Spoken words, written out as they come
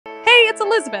it's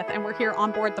Elizabeth, and we're here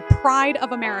on board the Pride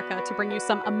of America to bring you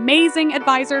some amazing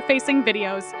advisor-facing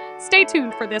videos. Stay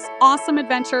tuned for this awesome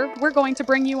adventure we're going to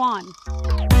bring you on.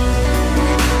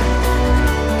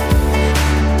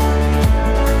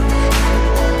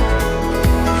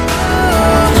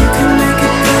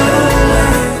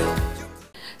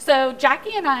 So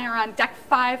Jackie and I are on deck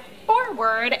 5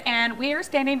 forward, and we are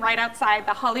standing right outside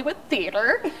the Hollywood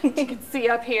Theater. You can see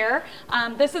up here.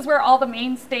 This is where all the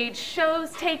main stage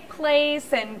shows take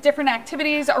place and different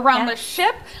activities around the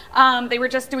ship. They were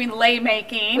just doing lei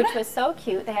making, which was so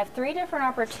cute. They have 3 different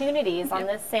opportunities on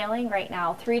this sailing right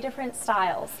now, 3 different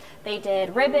styles. They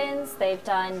did ribbons, they've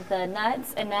done the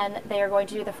nuts, and then they are going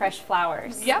to do the fresh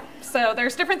flowers. Yep, so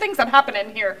there's different things that happen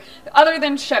in here other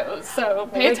than shows, so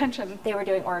pay attention. They were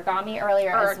doing origami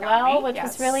earlier as well, which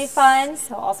was really fun,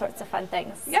 so all sorts of fun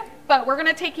things. Yep, but we're going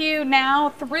to take you now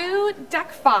through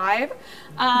deck 5.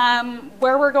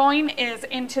 Where we're going is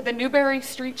into the Newberry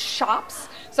Street shops.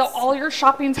 So all your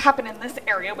shoppings happen in this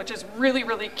area, which is really,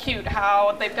 really cute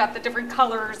how they've got the different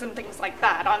colors and things like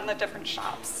that on the different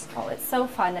shops. Oh, it's so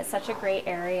fun. It's such a great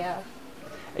area.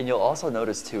 And you'll also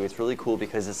notice too, it's really cool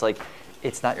because it's like,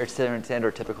 it's not your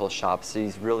standard typical shops. So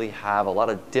you really have a lot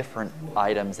of different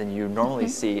items than you normally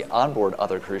see on board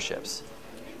other cruise ships.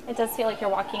 It does feel like you're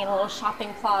walking in a little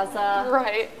shopping plaza.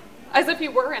 Right. As if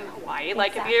you were in Hawaii.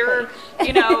 Like if you're,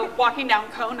 you know, walking down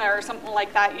Kona or something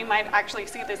like that, you might actually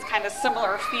see this kind of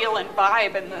similar feel and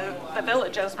vibe in the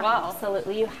village as well.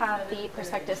 Absolutely. You have the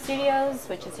Perspective Studios,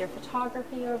 which is your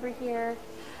photography over here.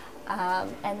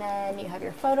 And then you have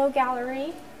your photo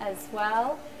gallery as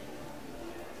well.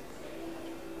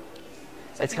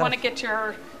 So if you want to get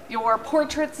your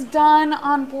portraits done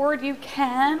on board, you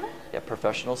can. Yeah,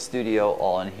 professional studio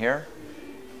all in here.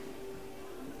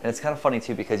 And it's kind of funny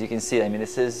too because you can see, I mean,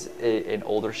 this is an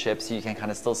older ship, so you can kind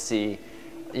of still see,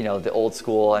 you know, the old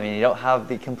school. I mean, you don't have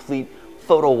the complete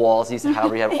photo walls you used to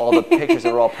have where you have all the pictures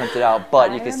that were all printed out,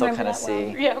 but you can still kind of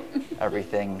see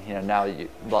everything. You know, now a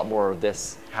lot more of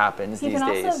this happens these days. You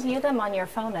can also view them on your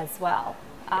phone as well,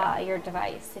 your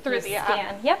device. If through you the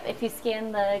scan, app. Yep, if you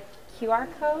scan the QR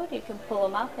code, you can pull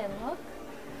them up and look.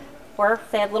 Or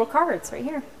if they have little cards right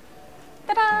here.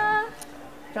 Ta-da!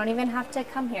 You don't even have to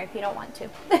come here if you don't want to.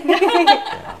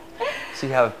 So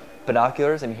you have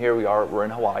binoculars, and here we're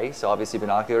in Hawaii, so obviously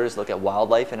binoculars look at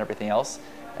wildlife and everything else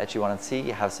that you want to see.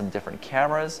 You have some different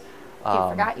cameras. You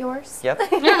forgot yours? Yep.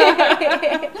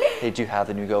 They do have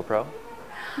the new GoPro.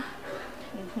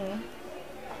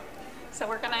 So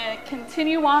we're going to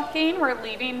continue walking. We're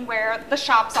leaving where the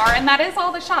shops are, and that is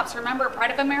all the shops. Remember,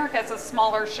 Pride of America is a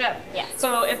smaller ship. Yes.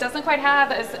 So it doesn't quite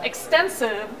have as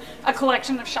extensive a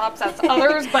collection of shops as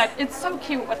others, but it's so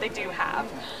cute what they do have.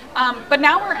 But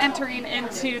now we're entering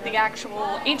into the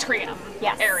actual atrium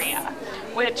area,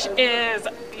 which is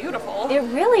beautiful. It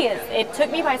really is. It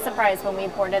took me by surprise when we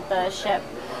boarded the ship,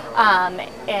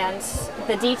 and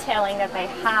the detailing that they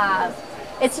have.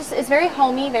 It's very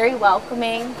homey, very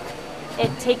welcoming. It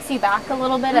takes you back a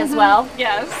little bit as well.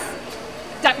 Yes.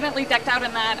 Definitely decked out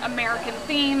in that American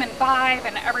theme and vibe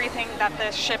and everything that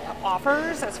this ship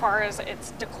offers as far as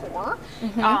its decor,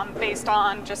 based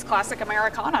on just classic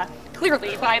Americana,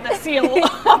 clearly by the seal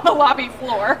on the lobby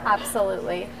floor.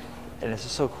 Absolutely. And it's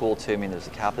just so cool too. I mean, there's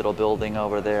a Capitol building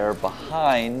over there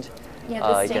behind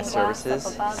guest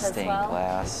services, stained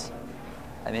glass.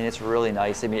 I mean, it's really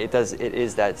nice. I mean, it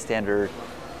is that standard,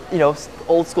 you know,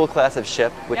 old school class of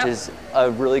ship, which is a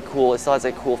really cool, it still has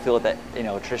a cool feel with that, you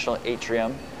know, traditional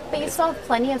atrium. But you still have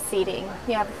plenty of seating.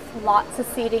 You have lots of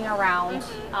seating around,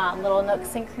 little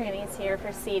nooks and crannies here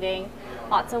for seating,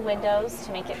 lots of windows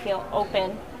to make it feel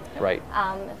open. Right.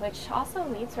 Which also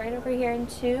leads right over here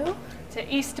into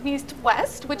East Meets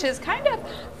West, which is kind of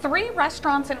 3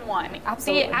 restaurants in one.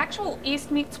 Absolutely. The actual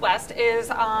East Meets West is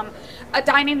a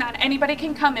dining that anybody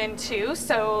can come into,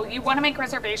 so you want to make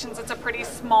reservations. It's a pretty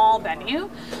small venue.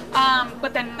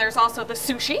 But then there's also the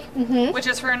sushi, which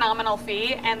is for a nominal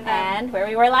fee, and then where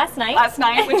we were last night,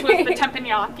 which was the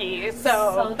teppanyaki.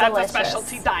 So that's delicious. a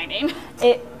specialty dining.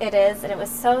 It is, and it was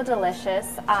so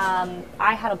delicious.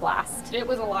 I had a blast. It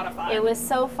was a lot of fun. It was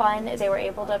so fun. They were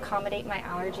able to accommodate my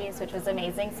allergies, which was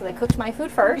amazing. So they cooked my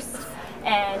food first,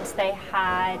 and they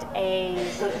had a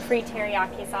gluten-free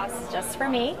teriyaki sauce just for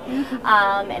me.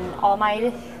 And all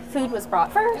my food was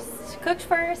brought first, cooked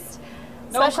first.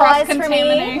 No specialized for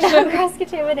me. cross-contamination. No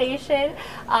cross-contamination.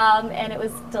 And it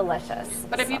was delicious.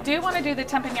 But if you do want to do the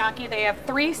teppanyaki, they have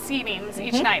 3 seatings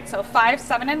each Mm-hmm. night, so 5,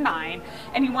 7, and 9.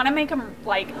 And you want to make them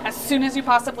like as soon as you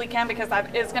possibly can because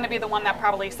that is going to be the one that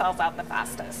probably sells out the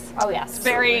fastest. Oh yes. It's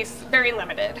very, very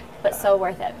limited. But so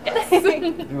worth it.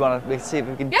 You want to see if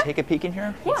we can Yeah. take a peek in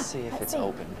here? Yeah, Let's see if let's it's see.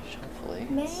 open, hopefully.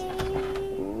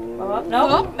 Oh,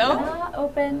 no, no. not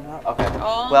open. Okay.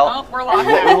 Oh, Well, no, we're locked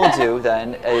what we out. will do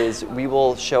then is we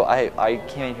will show. I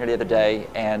came in here the other day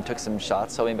and took some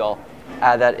shots, so maybe I'll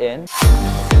add that in.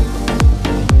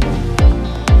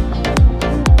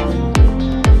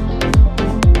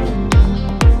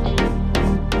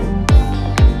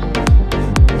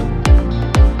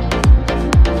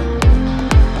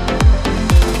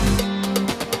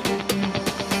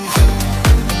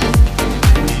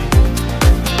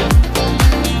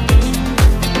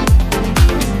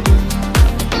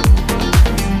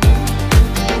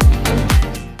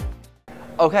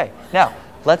 Okay, now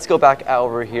let's go back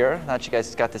over here. Now that you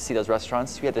guys got to see those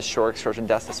restaurants, we had the shore excursion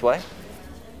desk this way.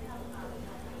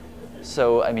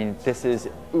 So, I mean, this is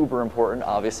uber important,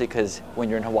 obviously, because when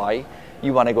you're in Hawaii,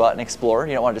 you want to go out and explore.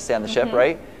 You don't want to just stay on the ship,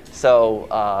 right?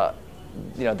 So,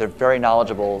 you know, they're very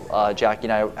knowledgeable. Jackie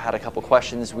and I had a couple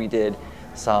questions. We did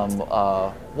some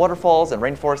waterfalls and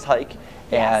rainforest hike,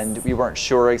 and we weren't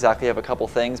sure exactly of a couple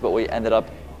things, but we ended up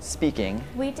speaking.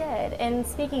 We did. And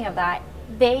speaking of that,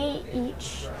 they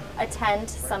each attend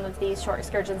some of these short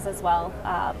excursions as well.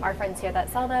 Our friends here that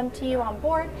sell them to you on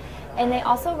board. And they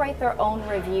also write their own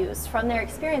reviews from their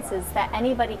experiences that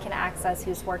anybody can access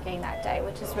who's working that day,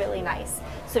 which is really nice.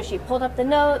 So she pulled up the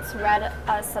notes, read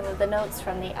us some of the notes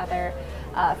from the other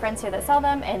friends here that sell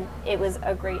them, and it was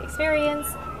a great experience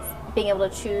being able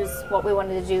to choose what we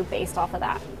wanted to do based off of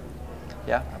that.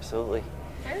 Yeah, absolutely.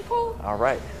 Very cool. All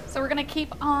right. So we're going to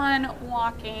keep on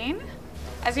walking.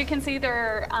 As you can see,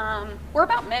 we're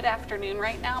about mid-afternoon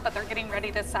right now, but they're getting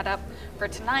ready to set up for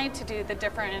tonight to do the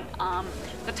different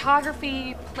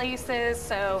photography places.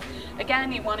 So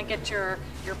again, you want to get your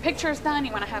pictures done,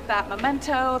 you want to have that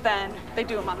memento, then they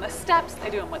do them on the steps, they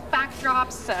do them with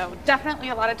backdrops, so definitely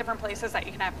a lot of different places that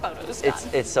you can have photos done.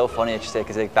 It's so funny that you say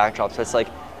because like backdrops. It's like,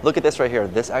 look at this right here.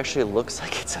 This actually looks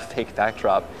like it's a fake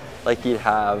backdrop, like you'd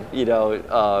have, you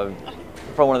know,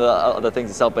 from one of the other things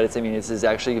itself. But it's, I mean, this is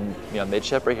actually, you know,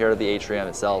 midship right here, the atrium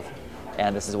itself,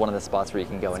 and this is one of the spots where you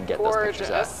can go and get those pictures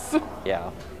Gorgeous. at.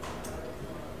 Yeah.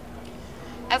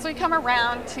 As we come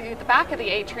around to the back of the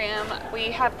atrium, we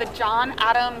have the John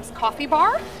Adams Coffee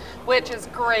Bar, which is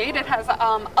great. It has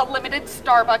a limited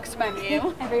Starbucks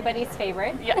menu. Everybody's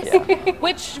favorite. Yes, Yeah.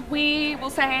 which we will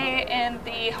say in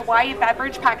the Hawaii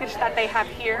beverage package that they have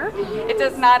here, it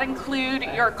does not include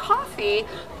your coffee,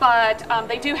 but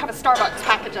they do have a Starbucks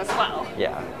package as well.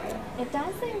 Yeah. It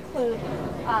does include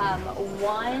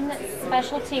one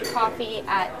specialty coffee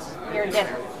at your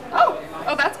dinner, Oh,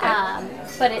 that's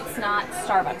good. but it's not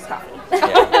Starbucks coffee.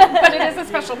 But it is a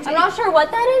specialty. I'm not sure what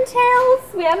that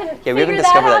entails. We haven't Yeah, we haven't figured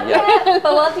discovered that that out yet.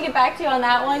 But we'll have to get back to you on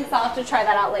that one, so I'll have to try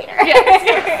that out later.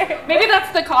 Yes. Maybe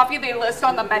that's the coffee they list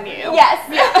on the menu.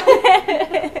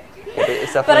 Yes.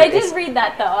 It's But I definitely- did read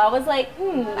that though. I was like,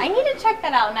 I need to check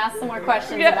that out and ask some more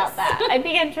questions Yes. about that. I'd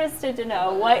be interested to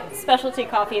know what specialty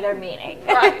coffee they're meaning.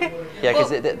 Right. Yeah, because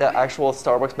the actual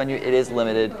Starbucks menu, it is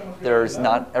limited. There's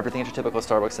not everything at your typical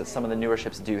Starbucks that some of the newer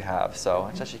ships do have. So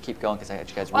I should keep going because I got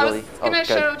you guys Well, really. I was going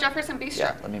to good. show Jefferson Bistro.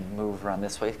 Yeah, let me move around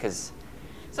this way because.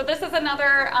 So this is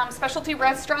another specialty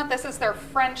restaurant. This is their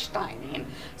French dining.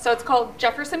 So it's called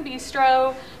Jefferson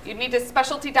Bistro. You need a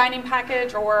specialty dining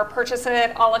package or purchase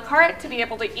it a la carte to be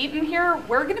able to eat in here.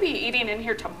 We're going to be eating in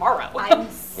here tomorrow. I'm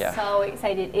Yeah. so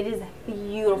excited. It is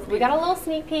beautiful. We got a little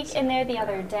sneak peek in there the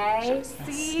other day.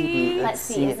 See? Let's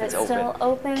see, is if it it's still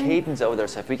open? Caden's over there,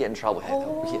 so if we get in trouble,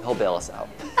 he'll bail us out.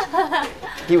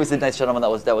 He was the nice gentleman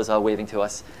that was waving to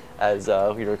us as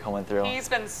we were coming through. He's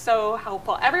been so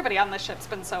helpful. Everybody on the ship's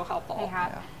been so helpful. They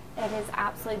have. It is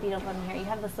absolutely beautiful in here. You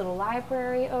have this little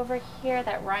library over here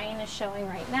that Ryan is showing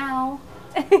right now.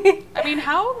 I mean,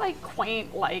 how like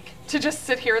quaint, like to just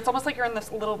sit here. It's almost like you're in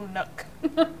this little nook.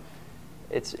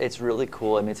 It's really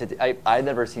cool. I mean, I've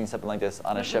never seen something like this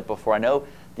on a ship before. I know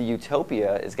the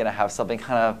Utopia is going to have something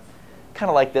kind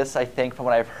of like this, I think, from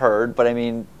what I've heard. But I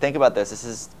mean, think about this. This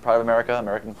is Pride of America,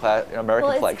 American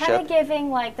Well, flagship. it's kind of giving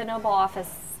like the Noble Office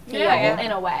feel Yeah.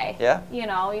 in a way. Yeah. You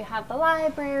know, you have the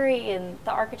library and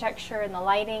the architecture and the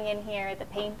lighting in here, the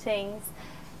paintings.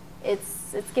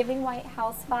 It's giving White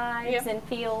House vibes Yeah. and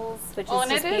feels, which Well, is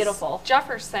and just it is beautiful.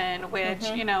 Jefferson, which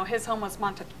you know his home was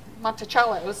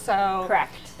Monticello, so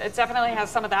Correct. It definitely has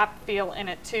some of that feel in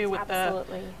it too, with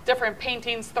Absolutely. the different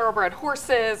paintings, thoroughbred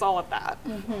horses, all of that.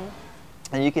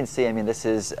 And you can see, I mean, this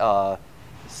is a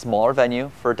smaller venue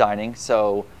for dining,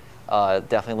 so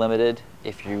definitely limited.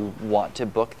 If you want to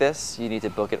book this, you need to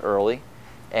book it early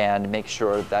and make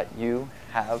sure that you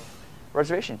have a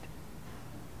reservation.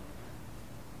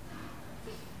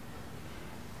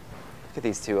 Look at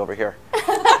these two over here.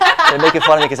 They're making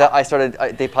fun of me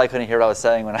because they probably couldn't hear what I was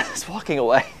saying when I was walking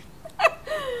away.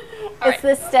 It's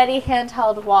the steady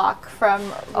handheld walk from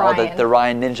Ryan. Oh, the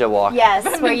Ryan Ninja walk. Yes,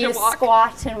 where Ninja you walk.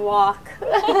 squat and walk.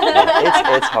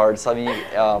 It's hard. So I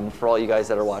mean, for all you guys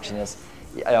that are watching this,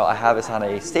 I have this on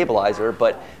a stabilizer,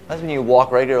 but that's when you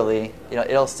walk regularly,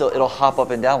 it'll hop up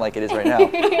and down like it is right now.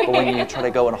 But when you try to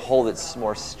go and hold it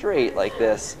more straight like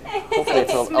this, hopefully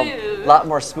it's a lot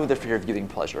more smoother for your viewing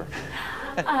pleasure.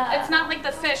 It's not like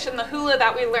the fish and the hula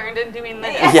that we learned in doing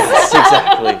this. Yes,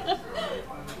 exactly.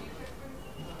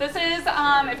 This is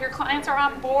if your clients are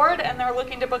on board and they're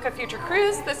looking to book a future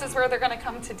cruise, this is where they're going to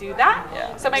come to do that.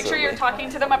 Yeah, so make sure you're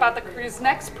talking to them about the Cruise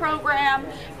Next program.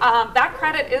 That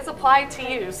credit is applied to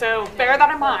you, so bear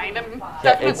that in mind and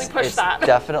definitely push that.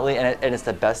 Definitely, and it's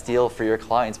the best deal for your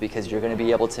clients because you're going to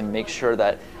be able to make sure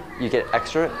that you get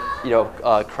extra,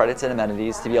 credits and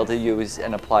amenities to be able to use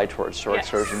and apply towards shore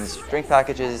excursions, drink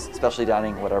packages, specialty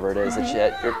dining, whatever it is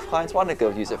that your clients want to go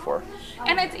use it for.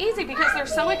 And it's easy because they're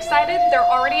so excited, they're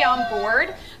already on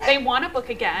board, they want to book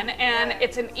again, and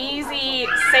it's an easy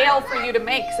sale for you to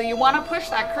make. So you want to push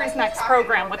that Cruise Next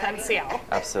program with NCL.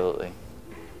 Absolutely.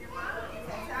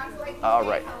 All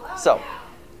right, so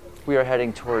we are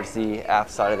heading towards the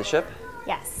aft side of the ship.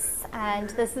 Yes. And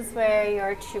this is where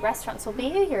your two restaurants will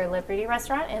be, your Liberty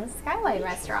Restaurant and Skyline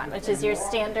Restaurant, which is your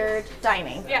standard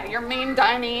dining. Yeah, your main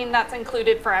dining, that's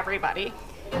included for everybody.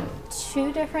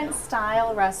 Two different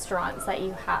style restaurants that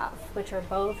you have, which are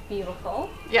both beautiful.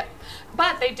 Yep,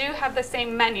 but they do have the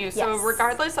same menu, so Yes.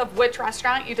 regardless of which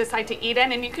restaurant you decide to eat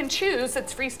in, and you can choose,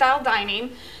 it's freestyle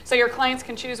dining, so your clients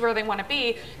can choose where they want to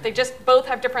be. They just both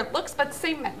have different looks, but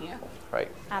same menu. Right.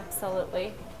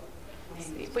 Absolutely.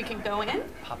 See if we can go in.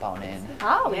 Pop on in.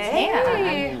 Oh, we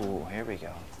can. Ooh, here we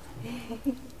go.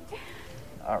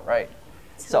 All right.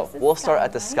 So So this is we'll start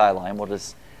at the Skyline. Skyline. We'll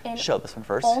just And show this one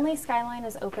first. Only Skyline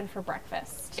is open for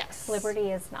breakfast. Yes.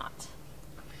 Liberty is not.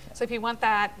 So if you want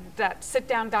that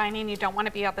sit-down dining, you don't want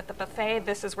to be up at the buffet,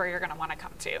 this is where you're going to want to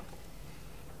come to.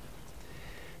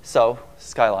 So,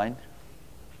 Skyline.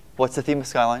 What's the theme of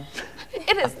Skyline?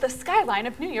 It is the skyline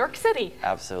of New York City.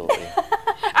 Absolutely.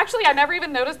 Actually, I never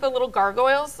even noticed the little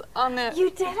gargoyles on the... You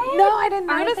didn't? No, I didn't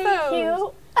Aren't notice they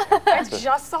those. cute? I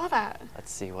just saw that.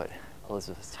 Let's see what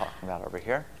Elizabeth's talking about over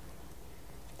here.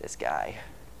 This guy.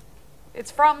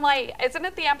 It's from isn't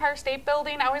it the Empire State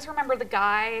Building? I always remember the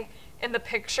guy in the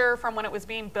picture from when it was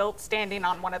being built standing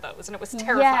on one of those, and it was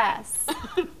terrifying. Yes.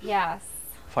 Yes.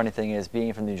 Funny thing is,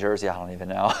 being from New Jersey, I don't even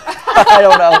know. I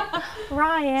don't know.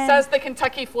 Ryan. Says the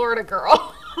Kentucky, Florida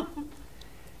girl.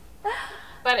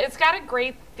 But it's got a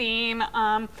great theme.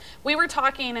 We were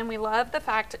talking, and we love the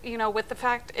fact, with the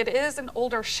fact it is an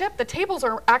older ship, the tables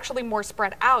are actually more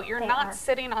spread out. You're not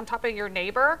sitting on top of your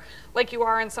neighbor like you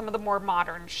are in some of the more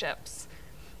modern ships.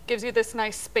 Gives you this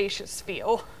nice spacious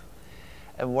feel.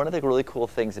 And one of the really cool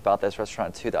things about this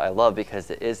restaurant, too, that I love,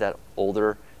 because it is that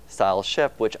older style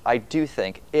ship, which I do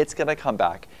think it's going to come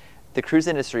back. The cruise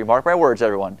industry, mark my words,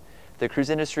 everyone, the cruise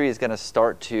industry is going to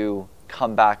start to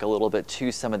come back a little bit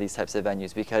to some of these types of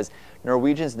venues, because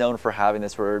Norwegian's known for having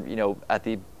this where, at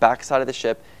the back side of the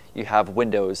ship, you have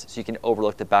windows so you can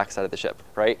overlook the back side of the ship,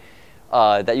 right?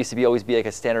 That used to always be like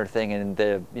a standard thing in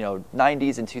the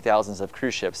 90s and 2000s of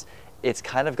cruise ships. It's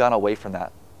kind of gone away from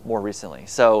that more recently.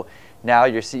 So now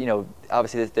you're seeing,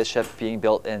 obviously this ship being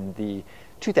built in the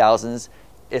 2000s,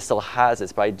 it still has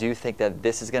this, but I do think that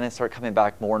this is going to start coming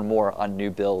back more and more on new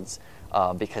builds,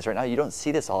 because right now you don't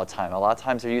see this all the time. A lot of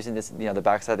times they're using this, the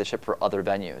backside of the ship for other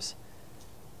venues.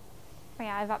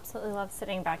 Yeah, I've absolutely loved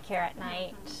sitting back here at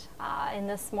night, and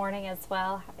this morning as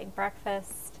well, having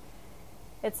breakfast.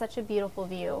 It's such a beautiful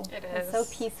view. It It's is. so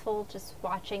peaceful just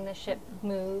watching the ship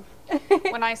move.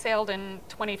 When I sailed in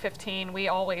 2015, we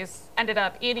always ended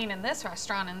up eating in this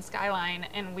restaurant in Skyline,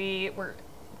 and we were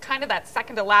kind of that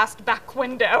second to last back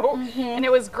window, and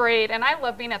it was great. And I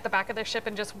love being at the back of the ship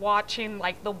and just watching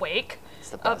the wake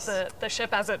of the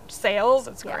ship as it sails.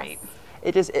 It's great.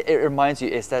 It reminds you,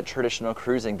 it's that traditional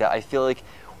cruising that I feel like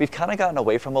we've kind of gotten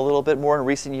away from a little bit more in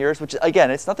recent years, which again,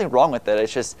 it's nothing wrong with it.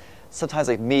 It's just sometimes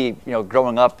like me,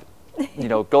 growing up,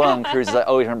 going on cruises, I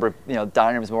always remember,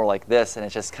 dining rooms more like this, and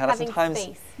it's just kind of Having sometimes,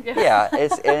 space. yeah,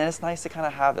 it's nice to kind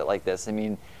of have it like this. I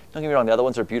mean, don't get me wrong, the other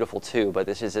ones are beautiful too, but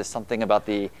this is just something about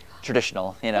the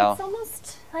traditional, It's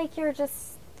almost like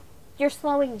you're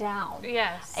slowing down.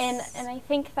 Yes. And I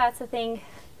think that's the thing.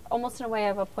 almost in a way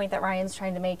of a point that Ryan's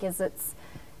trying to make, is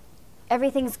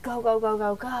everything's go, go, go,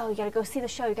 go, go. You gotta go see the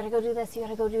show, you gotta go do this, you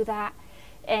gotta go do that.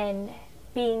 And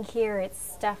being here,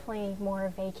 it's definitely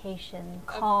more vacation,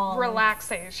 calm.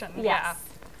 Relaxation, Yes. yeah.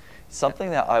 Something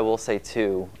that I will say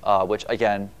too, which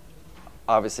again,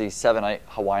 obviously 7-night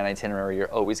Hawaiian itinerary,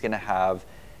 you're always going to have,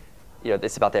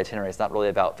 it's about the itinerary. It's not really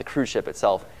about the cruise ship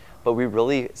itself. But we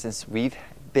really, since we've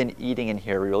been eating in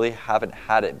here, we really haven't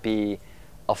had it be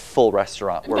a full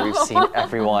restaurant where we've seen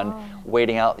everyone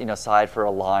waiting out, side for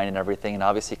a line and everything. And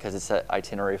obviously because it's an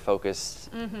itinerary focused,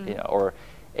 or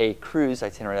a cruise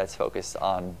itinerary that's focused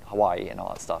on Hawaii and all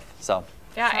that stuff. So.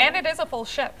 Yeah, and it is a full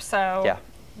ship, so yeah.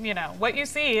 What you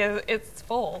see is it's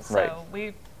full. So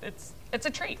it's a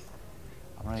treat.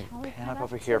 I'm gonna pan up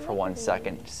over here for 1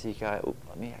 second, so you guys.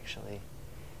 Let me actually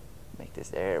make this.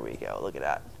 There we go. Look at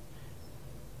that.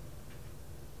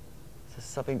 So this is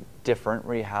something different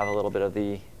where you have a little bit of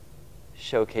the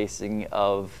showcasing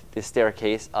of the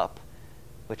staircase up,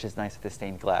 which is nice with the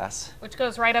stained glass. Which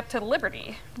goes right up to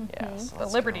Liberty. Yeah, so The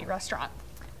Liberty restaurant.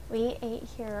 We ate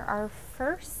here our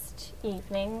first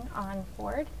evening on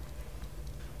board,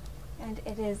 and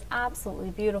it is absolutely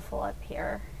beautiful up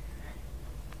here.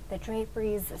 The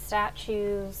draperies, the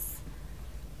statues,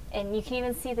 and you can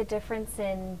even see the difference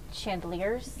in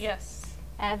chandeliers. Yes.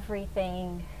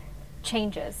 Everything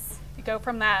changes. You go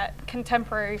from that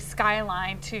contemporary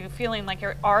skyline to feeling like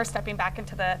you are stepping back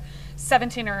into the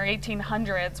 17 or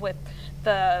 1800s with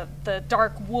the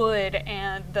dark wood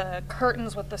and the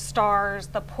curtains with the stars,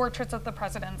 the portraits of the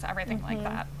presidents, everything like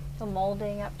that. The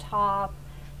molding up top,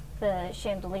 the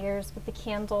chandeliers with the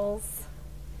candles.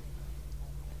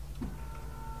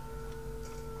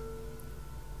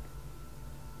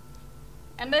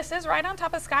 And this is right on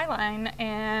top of Skyline,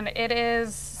 and it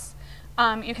is,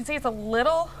 you can see it's a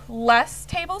little less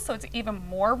tables, so it's even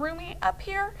more roomy up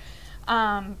here.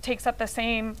 Takes up the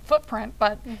same footprint,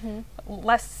 but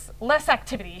less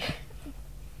activity.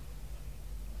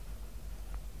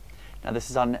 Now this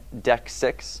is on deck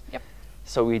 6. Yep.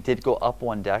 So we did go up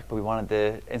one deck, but we wanted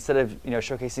to, instead of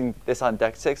showcasing this on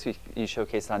deck 6, you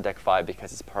showcase it on deck 5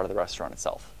 because it's part of the restaurant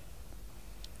itself.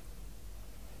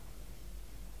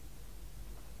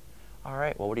 All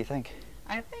right, well, what do you think?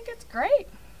 I think it's great.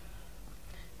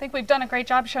 I think we've done a great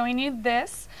job showing you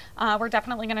this. We're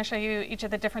definitely going to show you each of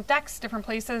the different decks, different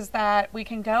places that we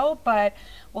can go, but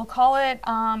we'll call it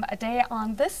a day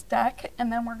on this deck,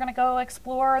 and then we're going to go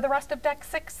explore the rest of deck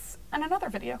 6 in another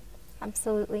video.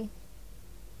 Absolutely.